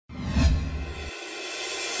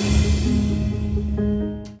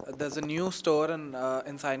there's a new store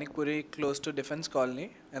in Sainikpuri close to Defense Colony,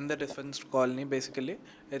 in the Defense Colony basically.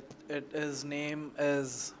 Its name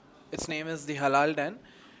is the Halal Den.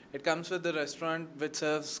 It comes with the restaurant which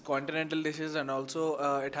serves continental dishes, and also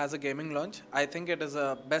it has a gaming lounge. I think it is a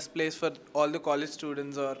best place for all the college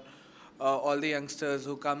students or all the youngsters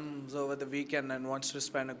who comes over the weekend and wants to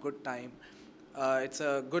spend a good time. It's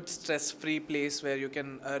a good stress-free place where you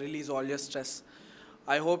can release all your stress.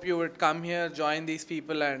 I hope you would come here, join these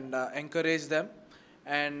people, and encourage them.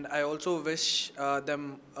 And I also wish them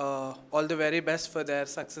all the very best for their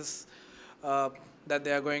success that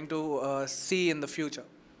they are going to see in the future.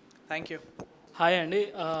 Thank you. Hi అండి.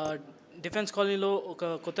 Defence కాలనీలో ఒక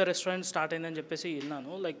కొత్త restaurant start అయిందని చెప్పేసి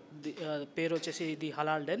విన్నాను. Like పేరు వచ్చేసి the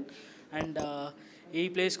halal den. And ఈ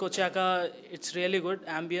ప్లేస్కి వచ్చాక ఇట్స్ రియలీ గుడ్.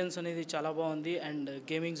 అంబియన్స్ అనేది చాలా బాగుంది, అండ్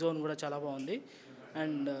గేమింగ్ జోన్ కూడా చాలా బాగుంది,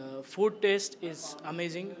 and food taste is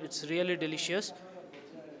amazing. It's really delicious.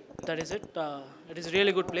 That is it. It is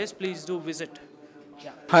really good place. Please do visit.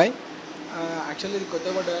 Hi, actually ఇది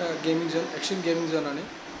కొత్తపడ్డ gaming zone, extreme gaming zone అని.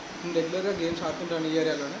 నేను రెగ్యులర్గా గేమ్స్ ఆడుతుంటాను ఈ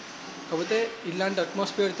ఏరియాలోనే. కాకపోతే ఇలాంటి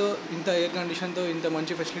అట్మాస్ఫియర్తో, ఇంత ఎయిర్ కండిషన్తో, ఇంత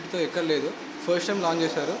మంచి ఫెసిలిటీతో ఎక్కడ లేదు. ఫస్ట్ టైం లాంచ్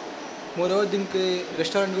చేశారు. మోరోవర్ దీనికి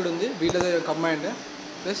రెస్టారెంట్ కూడా ఉంది, వీళ్ళదే కంబైన్డ్.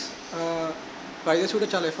 ప్లస్ ప్రైజెస్ కూడా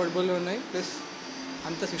చాలా ఎఫోర్డబుల్గా ఉన్నాయి. ప్లస్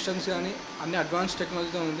అంత సిస్టమ్స్ కానీ అన్ని అడ్వాన్స్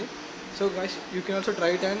టెక్నాలజీతో ఉంది. So guys, you can also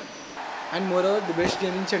try it. And moreover the best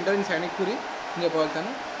gaming centre in Sainikpuri అని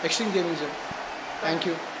చెప్పగలుగుతాను. Extreme gaming zone. Thank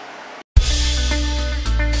you.